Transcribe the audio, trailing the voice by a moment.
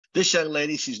This young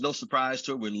lady, she's no surprise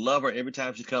to her. We love her every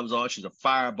time she comes on. She's a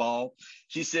fireball.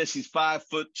 She says she's 5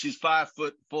 foot. She's 5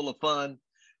 foot, full of fun.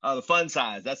 The fun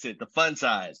size. That's it. The fun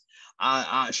size.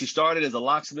 She started as a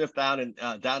locksmith down in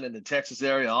the Texas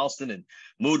area, Austin, and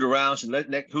moved around.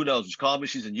 Who knows? She called me.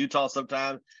 She's in Utah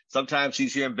sometimes. Sometimes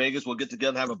she's here in Vegas. We'll get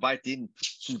together and have a bite to eat. And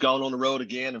she's gone on the road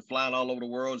again and flying all over the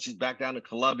world. She's back down to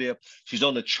Colombia. She's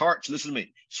on the charts. Listen to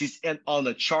me. On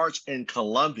the charts in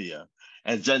Colombia.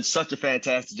 Has done such a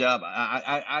fantastic job.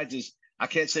 I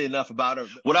can't say enough about her.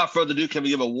 Without further ado, can we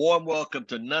give a warm welcome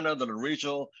to none other than the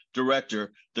regional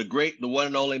director, the great, the one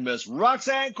and only Miss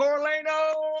Roxann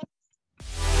Corralejo.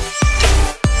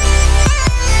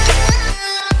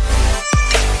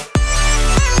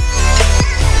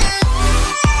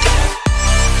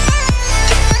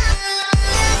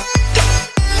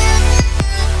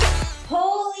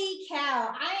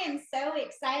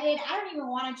 Excited. I don't even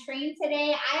want to train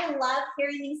today. I love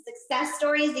hearing these success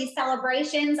stories, these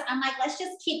celebrations. I'm like, let's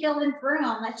just keep going through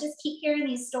them. Let's just keep hearing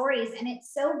these stories. And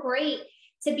it's so great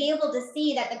to be able to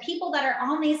see that the people that are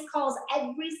on these calls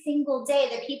every single day,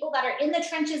 the people that are in the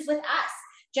trenches with us,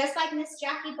 just like Miss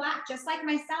Jackie Black, just like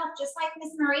myself, just like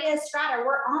Miss Maria Estrada,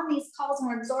 we're on these calls and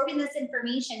we're absorbing this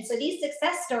information. So these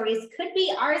success stories could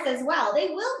be ours as well. They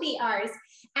will be ours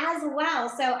as well.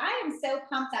 So I am so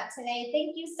pumped up today.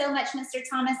 Thank you so much, Mr.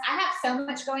 Thomas. I have so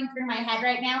much going through my head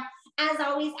right now. As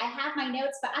always, I have my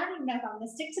notes, but I don't even know if I'm going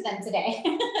to stick to them today.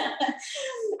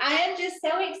 I am just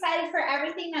so excited for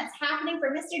everything that's happening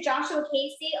for Mr. Joshua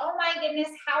Casey. Oh my goodness,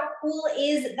 how cool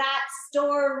is that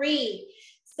story?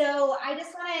 So I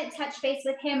just want to touch base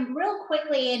with him real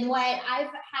quickly in what I've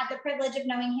had the privilege of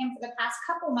knowing him for the past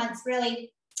couple months,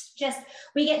 really. Just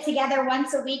we get together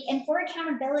once a week and for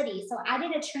accountability. So I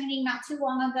did a training not too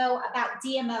long ago about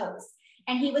DMOs.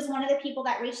 And he was one of the people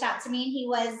that reached out to me. And he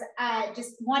was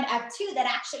just one of two that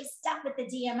actually stuck with the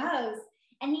DMOs.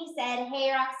 And he said,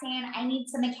 hey, Roxann, I need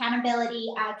some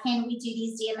accountability. Can we do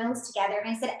these DMOs together?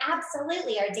 And I said,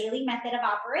 absolutely, our daily method of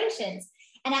operations.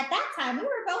 And at that time, we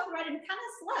were both running kind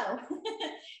of slow.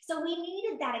 So we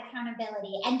needed that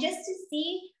accountability. And just to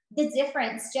see the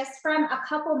difference just from a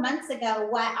couple months ago,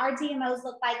 what our DMOs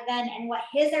look like then and what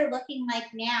his are looking like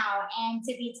now, and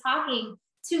to be talking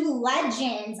to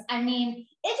legends. I mean,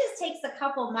 it just takes a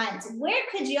couple months. Where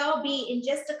could y'all be in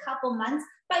just a couple months?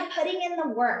 By putting in the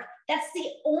work. That's the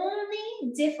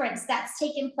only difference that's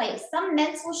taken place. Some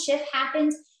mental shift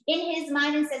happens in his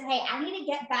mind and says, hey, I need to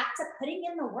get back to putting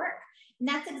in the work. And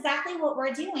that's exactly what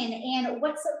we're doing. And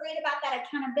what's so great about that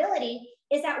accountability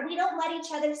is that we don't let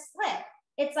each other slip.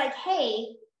 It's like, hey,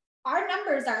 our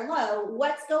numbers are low.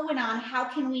 What's going on? How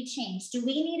can we change? Do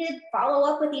we need to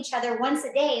follow up with each other once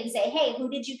a day and say, hey, who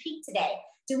did you peak today?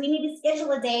 Do we need to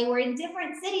schedule a day? We're in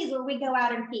different cities where we go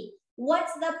out and peak.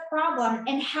 What's the problem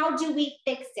and how do we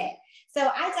fix it?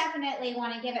 So I definitely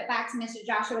want to give it back to Mr.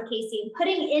 Joshua Casey and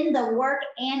putting in the work,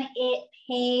 and it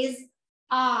pays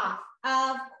off.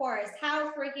 Of course.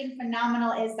 How freaking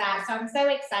phenomenal is that? So I'm so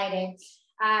excited.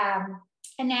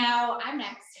 And now I'm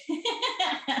next.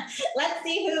 Let's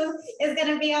see who is going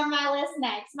to be on my list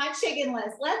next. My chicken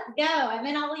list. Let's go. And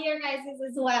then all of your guys'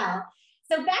 as well.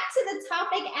 So back to the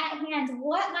topic at hand,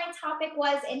 what my topic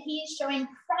was, and he is showing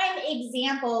prime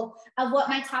example of what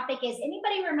my topic is.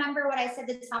 Anybody remember what I said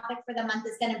the topic for the month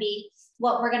is going to be,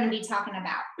 what we're going to be talking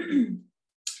about?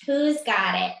 Who's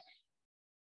got it?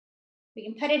 We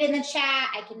can put it in the chat.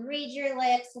 I can read your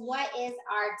lips. What is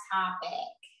our topic?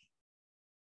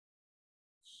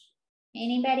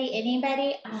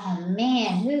 Anybody? Oh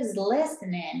man, who's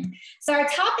listening? So our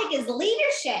topic is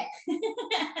leadership.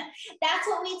 That's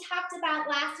what we talked about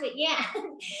last week. Yeah,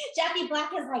 Jackie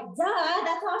Black is like, duh,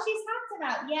 that's all she's talked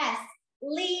about. Yes,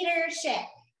 leadership.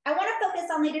 I want to focus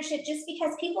on leadership just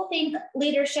because people think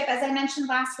leadership, as I mentioned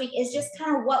last week, is just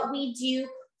kind of what we do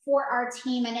for our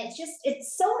team. And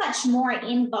it's so much more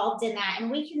involved in that. And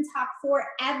we can talk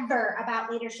forever about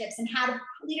leadership and how to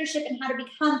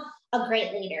become a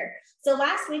great leader. So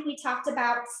last week we talked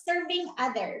about serving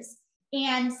others,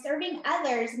 and serving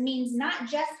others means not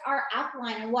just our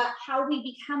upline and how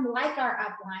we become like our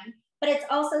upline, but it's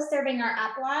also serving our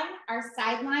upline, our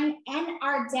sideline, and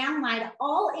our downline,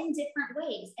 all in different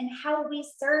ways, and how we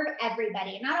serve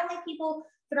everybody, not only people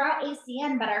throughout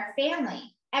ACN, but our family,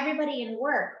 everybody in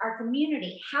work, our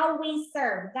community, how we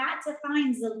serve. That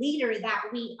defines the leader that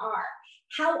we are.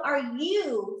 How are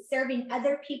you serving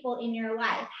other people in your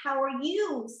life? How are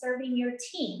you serving your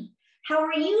team? How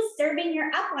are you serving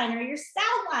your upline or your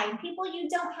downline, people you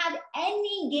don't have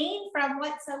any gain from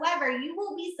whatsoever? You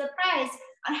will be surprised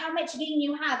on how much gain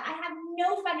you have. I have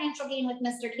no financial gain with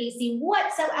Mr. Casey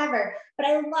whatsoever, but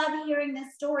I love hearing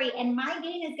this story. And my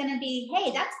gain is going to be,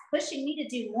 hey, that's pushing me to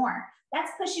do more.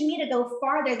 That's pushing me to go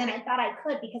farther than I thought I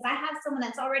could because I have someone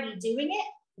that's already doing it.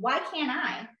 Why can't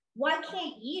I? Why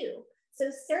can't you?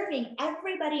 So serving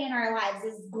everybody in our lives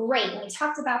is great. We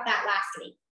talked about that last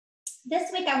week.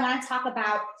 This week, I want to talk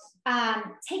about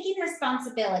taking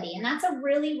responsibility. And that's a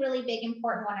really, really big,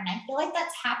 important one. And I feel like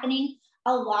that's happening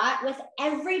a lot with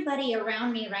everybody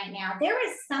around me right now. There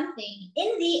is something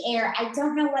in the air. I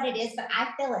don't know what it is, but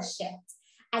I feel a shift.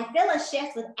 I feel a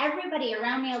shift with everybody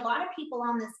around me, a lot of people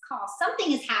on this call.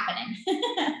 Something is happening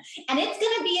and it's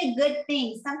going to be a good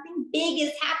thing. Something big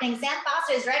is happening. Sam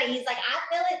Foster is ready. He's like,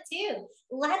 I feel it too.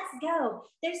 Let's go.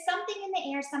 There's something in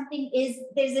the air.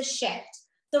 There's a shift.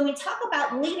 So when we talk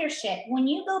about leadership, when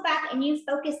you go back and you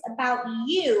focus about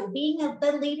you being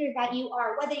the leader that you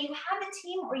are, whether you have a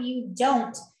team or you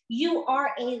don't, you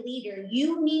are a leader.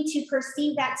 You need to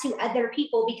perceive that to other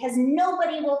people because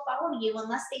nobody will follow you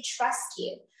unless they trust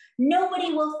you.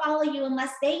 Nobody will follow you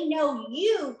unless they know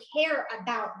you care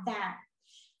about them.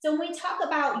 So when we talk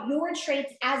about your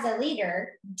traits as a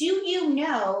leader, do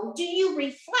you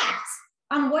reflect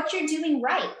on what you're doing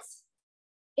right?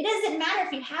 It doesn't matter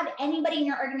if you have anybody in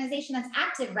your organization that's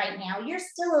active right now, you're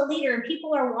still a leader and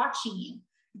people are watching you.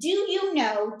 Do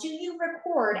you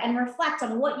record and reflect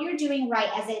on what you're doing right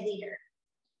as a leader?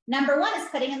 Number one is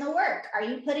putting in the work. Are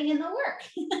you putting in the work?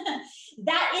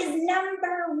 That is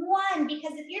number one,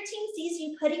 because if your team sees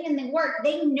you putting in the work,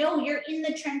 they know you're in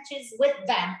the trenches with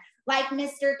them. Like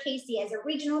Mr. Casey, as a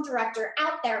regional director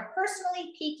out there,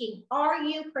 personally peaking. Are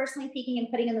you personally peaking and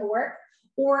putting in the work?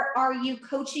 Or are you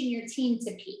coaching your team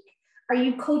to peak? Are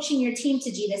you coaching your team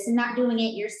to do this and not doing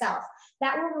it yourself?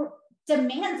 That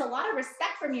demands a lot of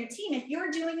respect from your team. If you're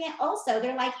doing it also,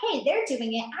 they're like, hey, they're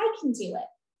doing it, I can do it.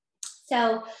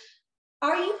 So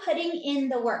are you putting in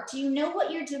the work? Do you know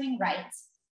what you're doing right?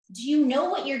 Do you know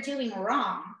what you're doing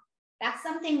wrong? That's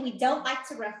something we don't like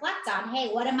to reflect on. Hey,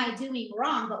 what am I doing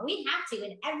wrong? But we have to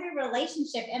in every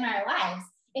relationship in our lives.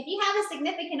 If you have a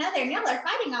significant other and y'all are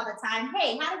fighting all the time,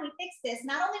 hey, how do we fix this?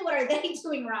 Not only what are they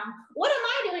doing wrong, what am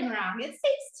I doing wrong? It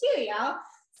takes two, y'all.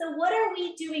 So what are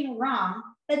we doing wrong?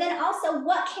 But then also,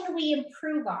 what can we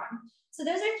improve on? So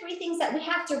those are three things that we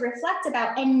have to reflect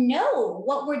about and know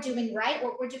what we're doing right,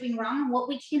 what we're doing wrong, and what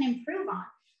we can improve on.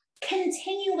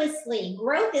 Continuously.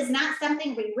 Growth is not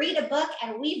something we read a book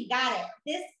and we've got it.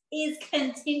 This is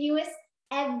continuous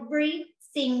every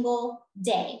single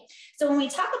day. So when we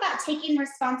talk about taking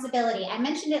responsibility, I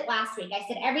mentioned it last week. I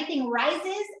said everything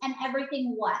rises and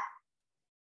everything what?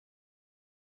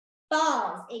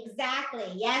 Falls.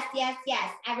 Exactly. Yes, yes,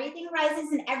 yes. Everything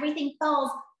rises and everything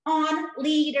falls on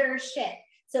leadership.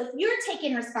 So if you're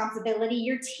taking responsibility,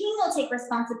 your team will take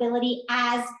responsibility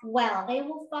as well. They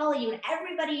will follow you and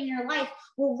everybody in your life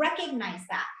will recognize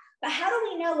that. But how do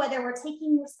we know whether we're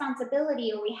taking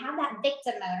responsibility or we have that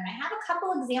victim mode? And I have a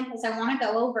couple examples I want to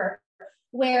go over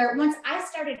where once I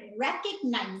started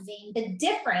recognizing the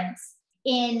difference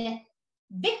in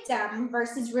victim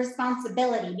versus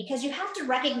responsibility, because you have to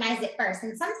recognize it first.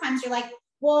 And sometimes you're like,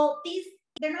 well,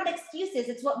 they're not excuses.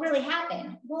 It's what really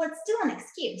happened. Well, it's still an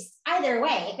excuse. Either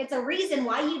way, if it's a reason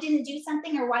why you didn't do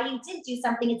something or why you did do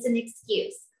something, it's an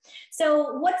excuse.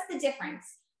 So what's the difference?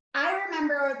 I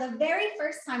remember the very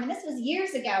first time, and this was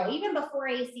years ago, even before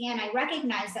ACN, I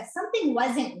recognized that something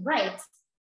wasn't right.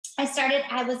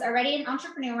 I was already an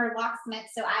entrepreneur, locksmith,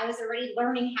 so I was already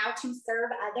learning how to serve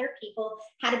other people,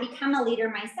 how to become a leader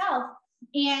myself.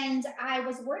 And I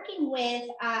was working with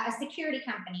a security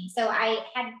company. So I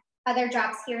had other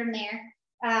jobs here and there,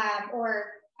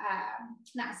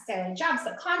 not necessarily jobs,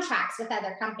 but contracts with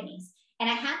other companies. And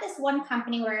I had this one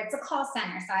company where it's a call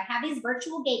center. So I have these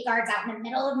virtual gate guards out in the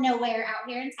middle of nowhere out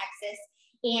here in Texas.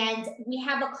 And we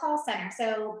have a call center.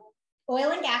 So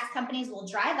oil and gas companies will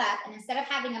drive up, and instead of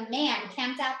having a man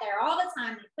camped out there all the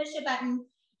time, they push a button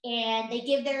and they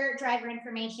give their driver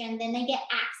information. Then they get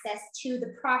access to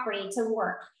the property to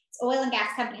work. It's oil and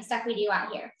gas company stuff we do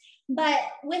out here. But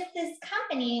with this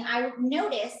company, I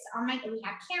noticed we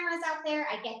have cameras out there.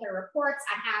 I get their reports.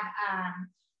 I have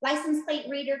license plate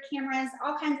reader cameras,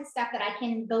 all kinds of stuff that I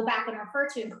can go back and refer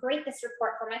to and create this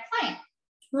report for my client.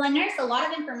 Well, I noticed a lot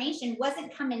of information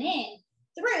wasn't coming in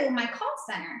through my call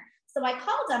center. So I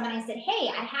called them and I said, hey,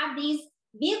 I have these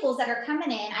vehicles that are coming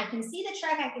in. I can see the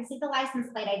truck. I can see the license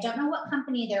plate. I don't know what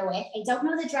company they're with. I don't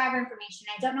know the driver information.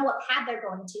 I don't know what pad they're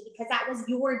going to, because that was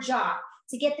your job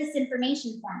to get this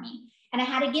information for me. And I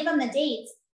had to give them the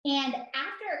dates And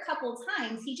after a couple of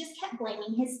times, he just kept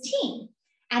blaming his team.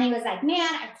 And he was like,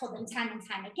 man, I've told them time and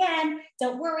time again,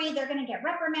 don't worry, they're going to get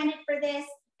reprimanded for this.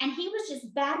 And he was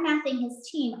just bad-mouthing his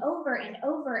team over and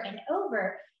over and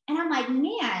over. And I'm like,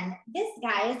 man, this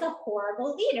guy is a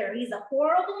horrible leader. He's a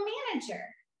horrible manager.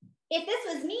 If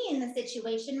this was me in the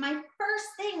situation, my first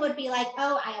thing would be like,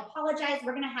 oh, I apologize.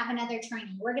 We're going to have another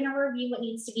training. We're going to review what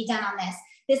needs to be done on this.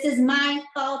 This is my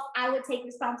fault. I would take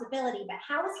responsibility. But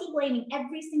how is he blaming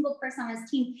every single person on his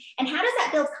team? And how does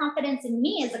that build confidence in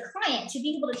me as a client to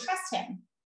be able to trust him?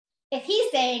 If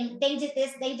he's saying they did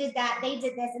this, they did that, they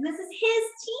did this, and this is his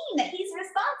team that he's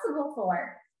responsible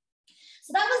for.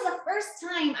 So that was the first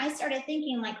time I started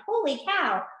thinking like, holy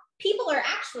cow, people are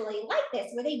actually like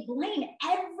this, where they blame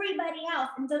everybody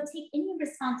else and don't take any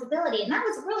responsibility. And that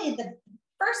was really the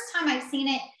first time I've seen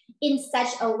it in such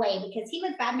a way, because he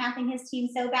was bad-mouthing his team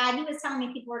so bad. He was telling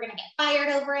me people were going to get fired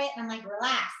over it. And I'm like,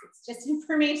 relax, it's just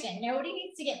information. Nobody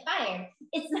needs to get fired.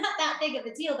 It's not that big of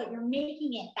a deal, but you're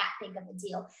making it that big of a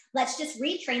deal. Let's just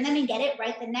retrain them and get it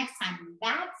right the next time.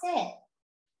 That's it.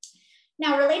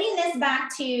 Now, relating this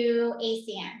back to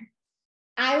ACN,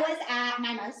 I was at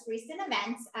my most recent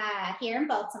event here in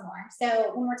Baltimore.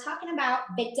 So when we're talking about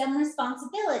victim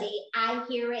responsibility, I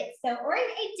hear it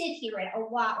I did hear it a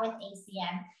lot with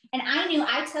ACN. And I knew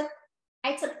I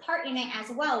took part in it as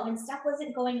well. When stuff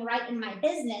wasn't going right in my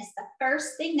business, the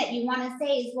first thing that you want to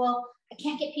say is, well, I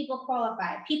can't get people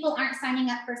qualified. People aren't signing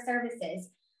up for services.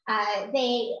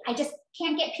 I just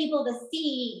can't get people to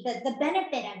see the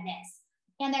benefit of this.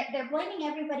 And they're blaming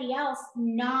everybody else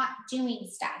not doing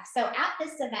stuff. So at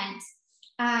this event,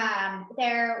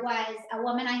 there was a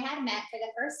woman I had met for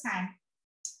the first time.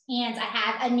 And I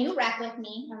have a new rep with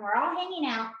me, and we're all hanging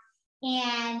out.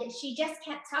 And she just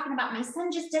kept talking about, my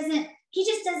son just doesn't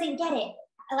get it.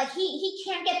 Like he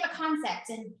can't get the concept.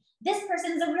 And this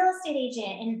person's a real estate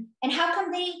agent. And how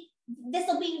come this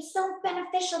will be so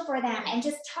beneficial for them? And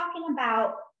just talking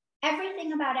about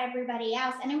everything about everybody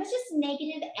else. And it was just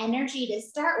negative energy to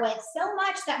start with, so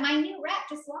much that my new rep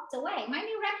just walked away. My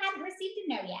new rep hadn't received a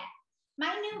no yet.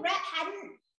 My new rep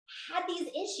hadn't had these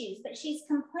issues, but she's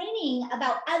complaining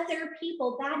about other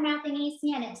people bad-mouthing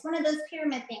ACN. It's one of those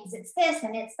pyramid things. It's this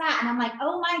and it's that. And I'm like,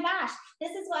 oh my gosh,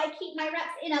 this is why I keep my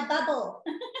reps in a bubble.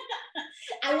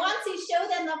 I want to show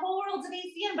them the whole world of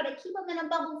ACN, but I keep them in a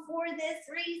bubble for this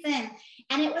reason.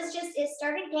 And it was just, it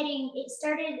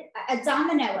started a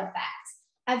domino effect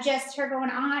of just her going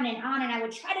on. And I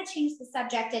would try to change the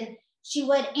subject, and she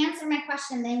would answer my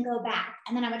question, then go back.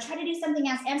 And then I would try to do something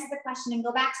else, answer the question, and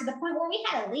go back to the point where we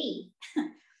had to leave.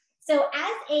 So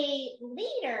as a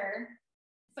leader,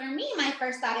 for me, my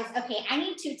first thought is, okay, I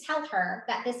need to tell her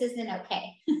that this isn't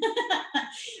okay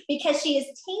because she is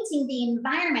tainting the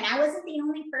environment. I wasn't the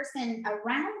only person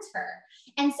around her.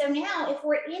 And so now if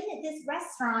we're in this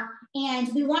restaurant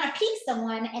and we want to pique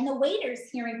someone and the waiter's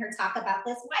hearing her talk about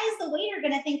this, why is the waiter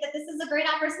going to think that this is a great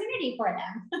opportunity for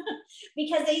them?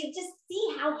 Because they just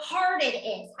see how hard it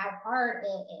is.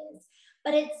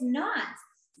 But it's not.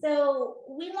 So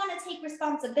we want to take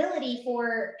responsibility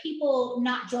for people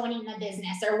not joining the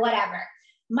business or whatever.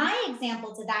 My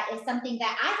example to that is something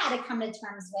that I had to come to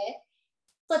terms with.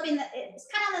 It's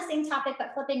kind of on the same topic,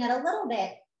 but flipping it a little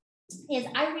bit, is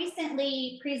I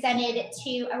recently presented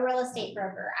to a real estate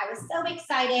broker. I was so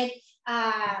excited.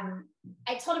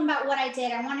 I told him about what I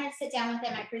did. I wanted to sit down with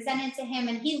him. I presented to him,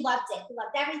 and he loved it. He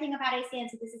loved everything about ACN.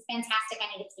 So this is fantastic.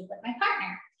 I need to speak with my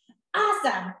partner.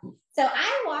 Awesome. So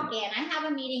I walk in, I have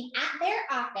a meeting at their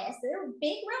office, their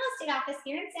big real estate office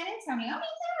here in San Antonio. I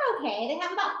mean, they're okay. They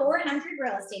have about 400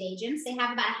 real estate agents. They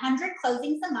have about 100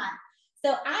 closings a month.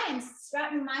 So I am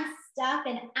strutting my stuff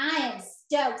and I am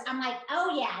stoked. I'm like,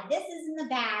 oh yeah, this is in the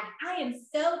bag. I am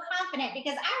so confident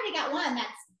because I already got one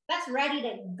that's ready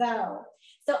to go.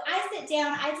 So I sit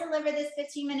down, I deliver this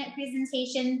 15-minute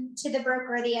presentation to the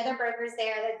broker, the other brokers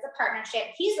there, that's a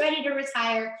partnership. He's ready to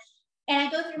retire. And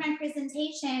I go through my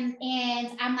presentation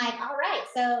and I'm like, all right,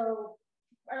 so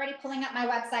already pulling up my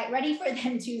website, ready for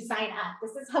them to sign up.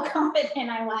 This is how confident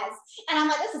I was. And I'm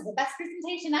like, this is the best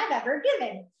presentation I've ever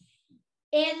given.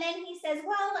 And then he says,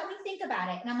 well, let me think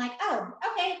about it. And I'm like, oh,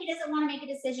 okay. He doesn't want to make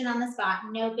a decision on the spot.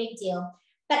 No big deal.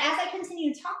 But as I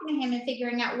continue talking to him and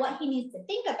figuring out what he needs to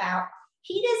think about,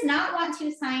 he does not want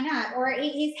to sign up, or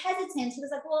he's hesitant. He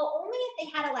was like, well, only if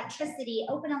they had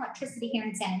open electricity here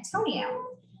in San Antonio.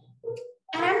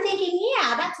 And I'm thinking,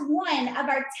 yeah, that's one of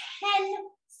our 10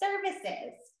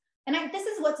 services. And this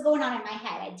is what's going on in my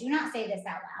head. I do not say this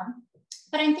out loud,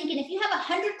 but I'm thinking if you have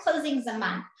 100 closings a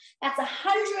month, that's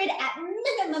 100 at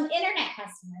minimum internet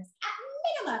customers, at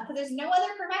minimum, because there's no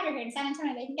other provider here in San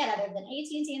Antonio they can get other than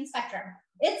AT&T and Spectrum.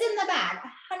 It's in the bag,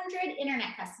 100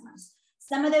 internet customers.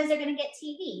 Some of those are going to get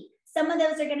TV. Some of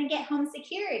those are going to get home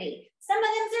security. Some of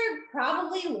them are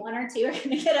probably one or two are going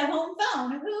to get a home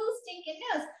phone. Who stinking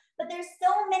knows? But there's so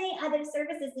many other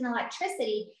services in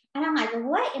electricity. And I'm like,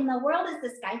 what in the world is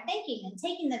this guy thinking? And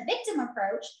taking the victim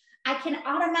approach, I can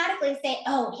automatically say,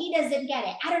 oh, he doesn't get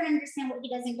it. I don't understand what he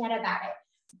doesn't get about it.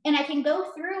 And I can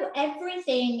go through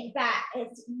everything that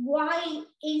is why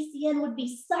ACN would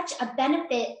be such a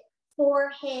benefit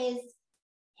for his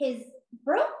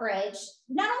brokerage,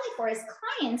 not only for his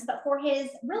clients, but for his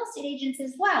real estate agents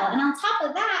as well. And on top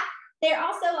of that, they're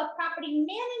also a property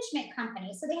management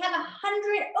company. So they have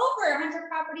over 100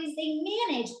 properties they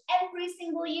manage every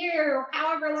single year, or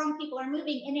however long people are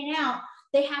moving in and out.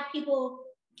 They have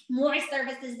more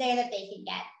services there that they can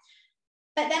get.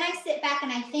 But then I sit back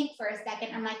and I think for a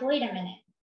second, I'm like, wait a minute.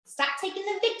 Stop taking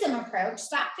the victim approach.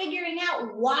 Stop figuring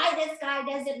out why this guy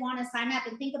doesn't want to sign up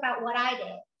and think about what I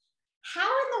did. How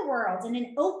in the world, in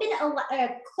an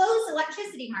closed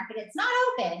electricity market, it's not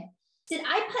open, did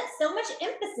I put so much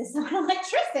emphasis on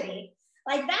electricity?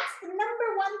 Like, that's the number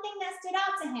one thing that stood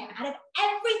out to him. Out of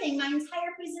everything, my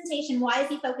entire presentation, why is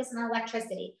he focused on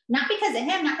electricity? Not because of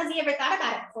him, not because he ever thought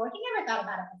about it before. He never thought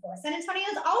about it before. San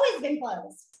Antonio's always been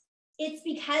closed. It's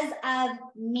because of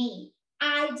me.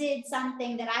 I did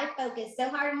something that I focused so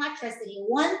hard on electricity.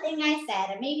 One thing I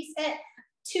said, and maybe spent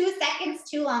 2 seconds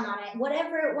too long on it,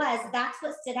 whatever it was, that's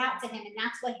what stood out to him, and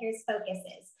that's what his focus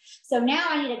is. So now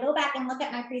I need to go back and look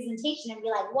at my presentation and be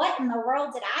like, what in the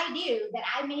world did I do that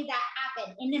I made that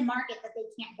happen in a market that they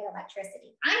can't get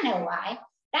electricity? I know why.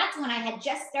 That's when I had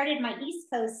just started my East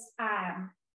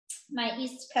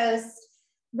Coast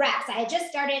reps. I had just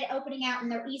started opening out in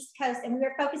the East Coast, and we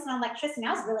were focused on electricity.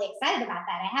 I was really excited about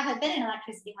that. I haven't been in an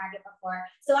electricity market before,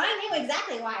 so I knew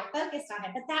exactly why I focused on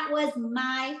it, but that was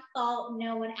my fault,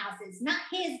 no one else's. Not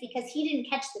his, because he didn't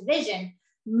catch the vision.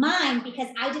 Mine, because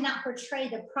I did not portray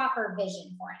the proper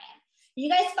vision for him. Are you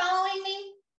guys following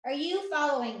me? Are you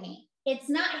following me? It's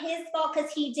not his fault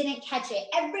because he didn't catch it.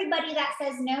 Everybody that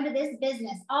says no to this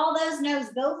business, all those no's,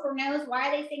 go for no's, why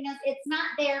are they saying no's? It's not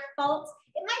their fault.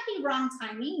 It might be wrong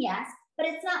timing, yes, but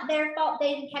it's not their fault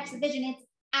they didn't catch the vision. It's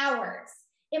ours.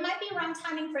 It might be wrong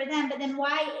timing for them, but then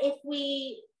why, if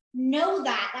we know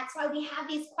that, that's why we have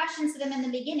these questions to them in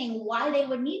the beginning, why they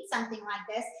would need something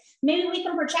like this. Maybe we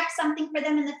can project something for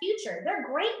them in the future. They're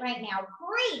great right now,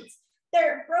 great.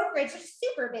 Their brokerage is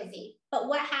super busy, but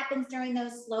what happens during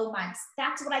those slow months?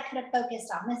 That's what I could have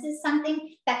focused on. This is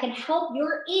something that can help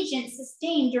your agent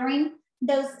sustain during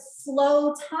those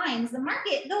slow times. The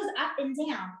market goes up and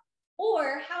down.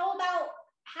 Or how about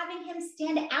having him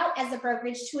stand out as a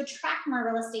brokerage to attract more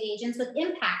real estate agents with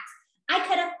impact? I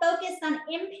could have focused on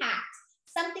impact,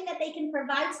 something that they can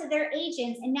provide to their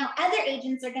agents. And now other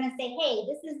agents are going to say, hey,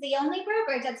 this is the only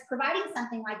brokerage that's providing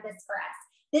something like this for us.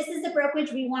 This is the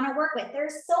brokerage we want to work with.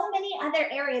 There's so many other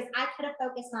areas I could have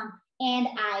focused on, and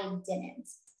I didn't.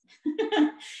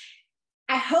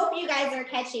 I hope you guys are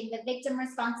catching the victim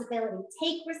responsibility.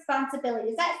 Take responsibility.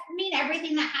 Does that mean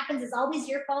everything that happens is always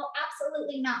your fault?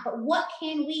 Absolutely not. But what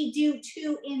can we do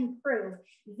to improve?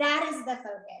 That is the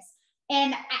focus.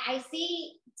 And I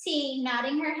see T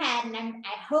nodding her head, and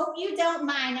I hope you don't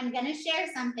mind. I'm going to share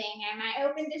something. Am I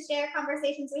open to share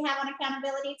conversations we have on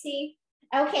accountability, T?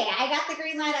 Okay, I got the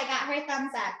green light. I got her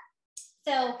thumbs up.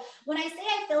 So when I say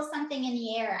I feel something in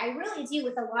the air, I really do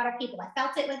with a lot of people. I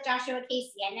felt it with Joshua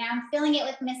Casey, and now I'm feeling it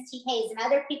with Miss T. Hayes and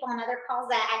other people on other calls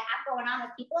that I have going on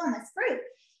with people in this group.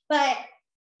 But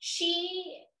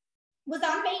she was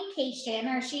on vacation,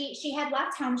 or she had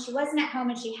left home. She wasn't at home,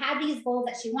 and she had these goals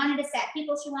that she wanted to set,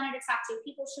 people she wanted to talk to,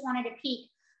 people she wanted to peak.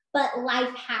 But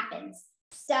life happens.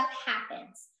 Stuff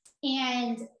happens.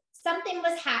 And something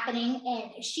was happening,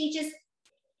 and she just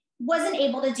wasn't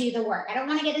able to do the work. I don't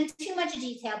want to get into too much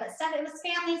detail, but it was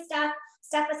family stuff.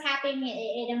 Stuff was happening.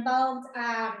 It involved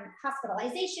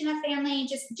hospitalization of family,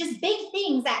 just big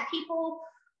things that people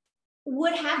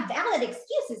would have valid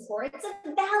excuses for. It's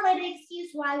a valid excuse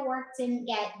why work didn't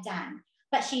get done.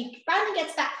 But she finally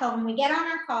gets back home. We get on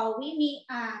our call. We meet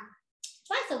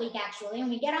twice a week, actually, and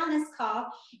we get on this call.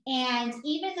 And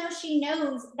even though she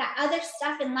knows that other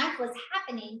stuff in life was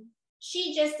happening,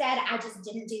 she just said, I just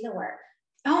didn't do the work.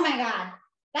 Oh my God,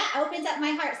 that opens up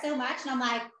my heart so much. And I'm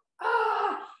like,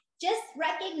 oh, just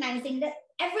recognizing that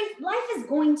life is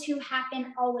going to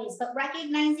happen always, but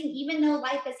recognizing even though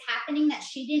life is happening, that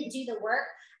she didn't do the work.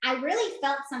 I really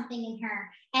felt something in her,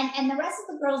 and the rest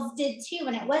of the girls did too.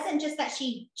 And it wasn't just that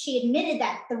she admitted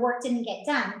that the work didn't get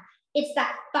done. It's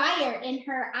that fire in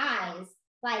her eyes.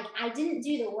 Like, I didn't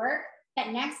do the work, But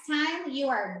next time you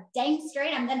are dang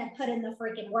straight, I'm going to put in the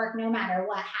freaking work no matter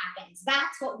what happens.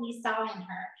 That's what we saw in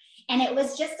her. And it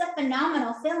was just a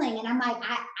phenomenal feeling. And I'm like,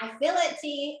 I feel it,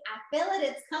 T. I feel it.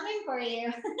 It's coming for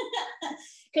you.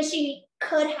 Because she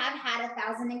could have had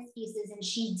 1,000 excuses and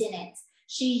she didn't.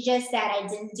 She just said, I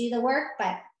didn't do the work,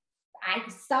 but I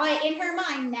saw it in her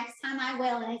mind. Next time I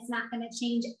will, and it's not going to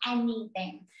change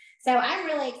anything. So I'm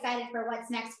really excited for what's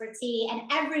next for T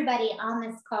and everybody on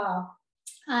this call.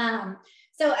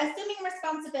 So assuming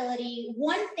responsibility,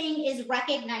 one thing is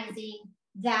recognizing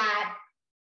that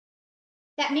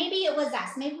maybe it was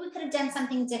us. Maybe we could have done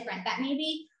something different, that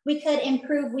maybe we could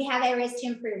improve. We have areas to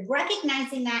improve.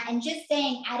 Recognizing that and just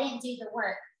saying, I didn't do the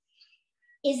work.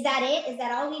 Is that it? Is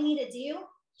that all we need to do?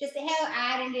 Just say, hey,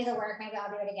 I didn't do the work. Maybe I'll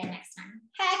do it again next time.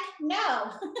 Heck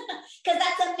no, because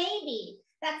that's a maybe.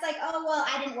 That's like, oh, well,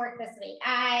 I didn't work this week.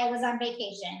 I was on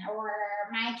vacation, or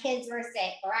my kids were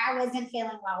sick, or I wasn't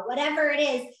feeling well. Whatever it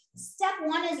is, step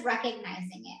one is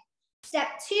recognizing it. Step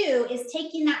two is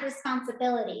taking that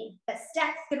responsibility. But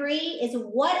step three is,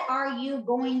 what are you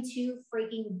going to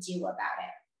freaking do about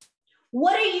it?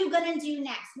 What are you going to do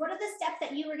next? What are the steps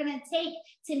that you are going to take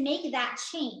to make that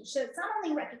change? So it's not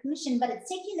only recognition, but it's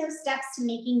taking those steps to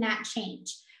making that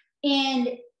change. And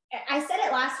I said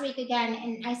it last week again,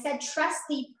 and I said, trust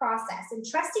the process. And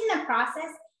trusting the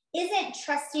process isn't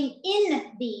trusting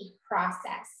in the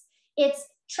process. It's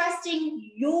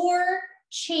trusting your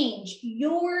change,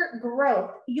 your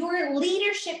growth, your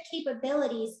leadership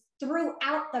capabilities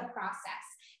throughout the process.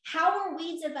 How are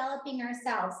we developing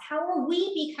ourselves? How are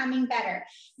we becoming better?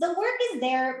 The work is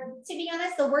there. To be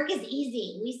honest, the work is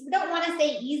easy. We don't want to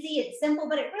say easy, it's simple,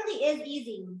 but it really is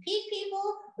easy. We pick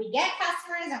people, we get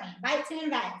customers, and we invite to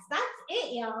events. That's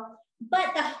it, y'all.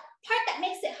 But the part that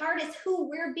makes it hard is who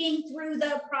we're being through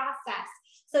the process.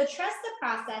 So trust the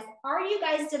process. Are you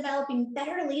guys developing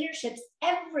better leaderships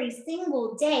every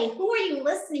single day? Who are you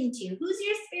listening to? Who's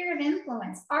your sphere of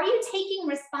influence? Are you taking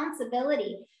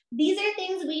responsibility? These are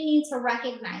things we need to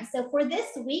recognize. So for this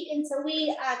week, until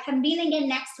we convene again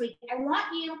next week, I want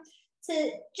you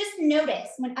to just notice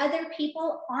when other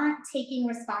people aren't taking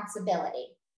responsibility.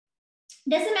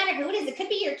 Doesn't matter who it is. It could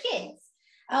be your kids.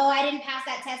 Oh, I didn't pass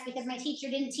that test because my teacher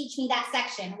didn't teach me that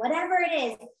section. Whatever it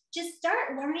is, just start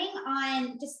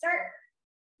start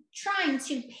trying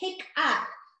to pick up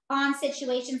on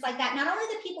situations like that. Not only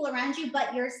the people around you,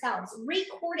 but yourselves.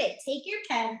 Record it. Take your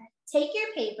pen, take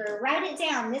your paper, write it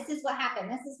down. This is what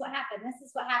happened. This is what happened. This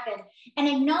is what happened. And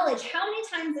acknowledge how many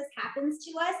times this happens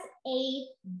to us a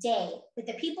day with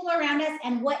the people around us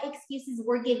and what excuses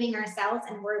we're giving ourselves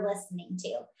and we're listening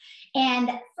to.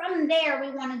 And from there,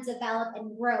 we want to develop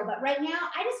and grow. But right now,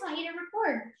 I just want you to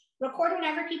record. Record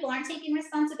whenever people aren't taking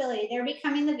responsibility. They're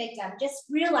becoming the victim. Just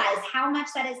realize how much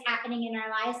that is happening in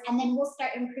our lives, and then we'll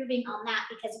start improving on that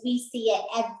because we see it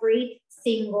every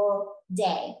single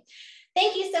day.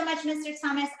 Thank you so much, Mr.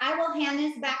 Thomas. I will hand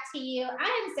this back to you.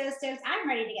 I am so stoked. I'm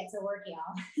ready to get to work,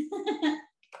 y'all.